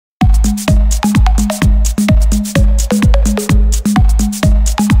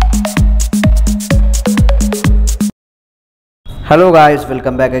Hello guys,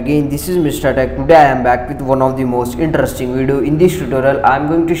 welcome back again. This is Mr. Tech. Today I am back with one of the most interesting video. In this tutorial I am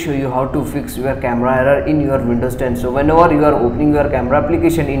going to show you how to fix your camera error in your Windows 10. So whenever you are opening your camera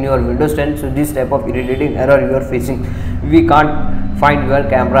application in your Windows 10, so this type of irritating error you are facing, we can't find your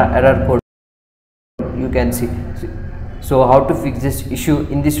camera error code, you can see. So how to fix this issue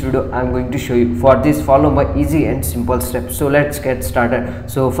in this video I am going to show you. For this, follow my easy and simple steps. So let's get started.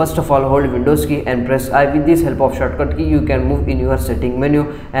 So first of all, hold Windows key and press I. With this help of shortcut key, you can move in your setting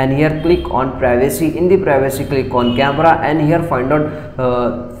menu, and here click on privacy. In the privacy, click on camera, and here find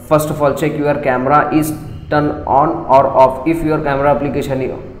out first of all, check your camera is turned on or off. If your camera application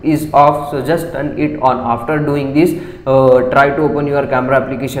is off, so just turn it on. After doing this, try to open your camera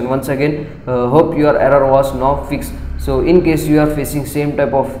application once again. Hope your error was now fixed. So in case you are facing same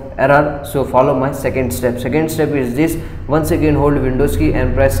type of error, so follow my second step. Second step is this: once again hold Windows key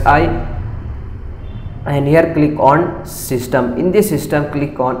and press I, and here click on system. In the system,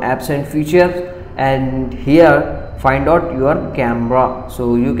 click on apps and features, and here find out your camera.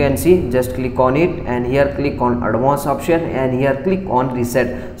 So you can see, just click on it, and here click on advanced option, and here click on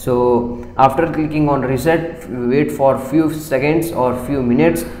reset. So after clicking on reset, wait for few seconds or few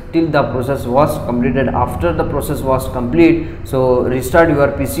minutes till the process was completed. After the process was complete, so restart your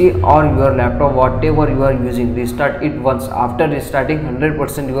PC or your laptop, whatever you are using, restart it once. After restarting,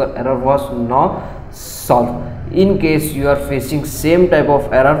 100% your error was now solved. In case you are facing same type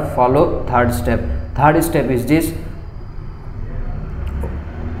of error, follow third step. Third step is this: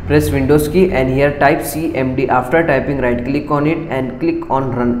 press Windows key and here type cmd. After typing, right click on it and click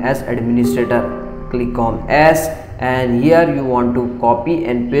on run as administrator. Click on S, and here you want to copy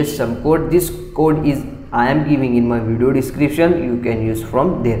and paste some code. This code is I am giving in my video description, you can use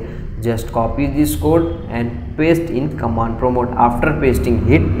from there. Just copy this code and paste in command prompt. After pasting,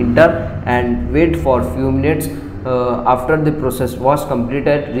 hit enter and wait for few minutes. After the process was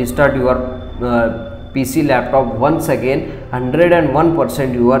completed, restart your PC laptop once again.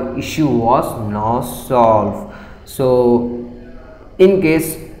 101% your issue was now solved. So in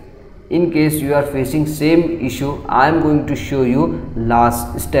case you are facing same issue, I am going to show you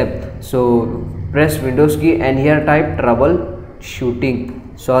last step. So press Windows key and here type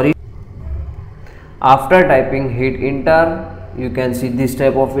troubleshooting. Sorry. After typing, hit enter. You can see this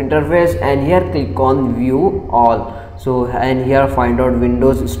type of interface, and here click on view all. So and here find out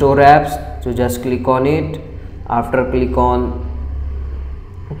Windows Store apps. So just click on it. After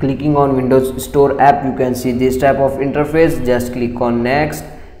clicking on Windows Store app, you can see this type of interface. Just click on next.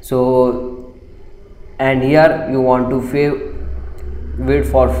 So and here you want to wait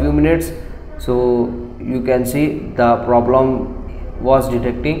for few minutes. So you can see the problem was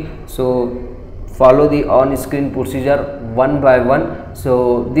detecting. So follow the on screen procedure one by one.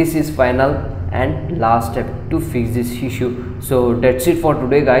 So this is final and last step to fix this issue. So that's it for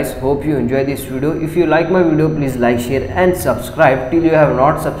today guys. Hope you enjoy this video. If you like my video, please like, share and subscribe. Till you have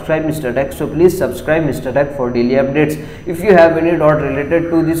not subscribed Mr. Tech, so please subscribe Mr. Tech for daily updates. If you have any doubt related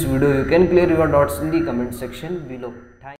to this video, you can clear your doubts in the comment section below.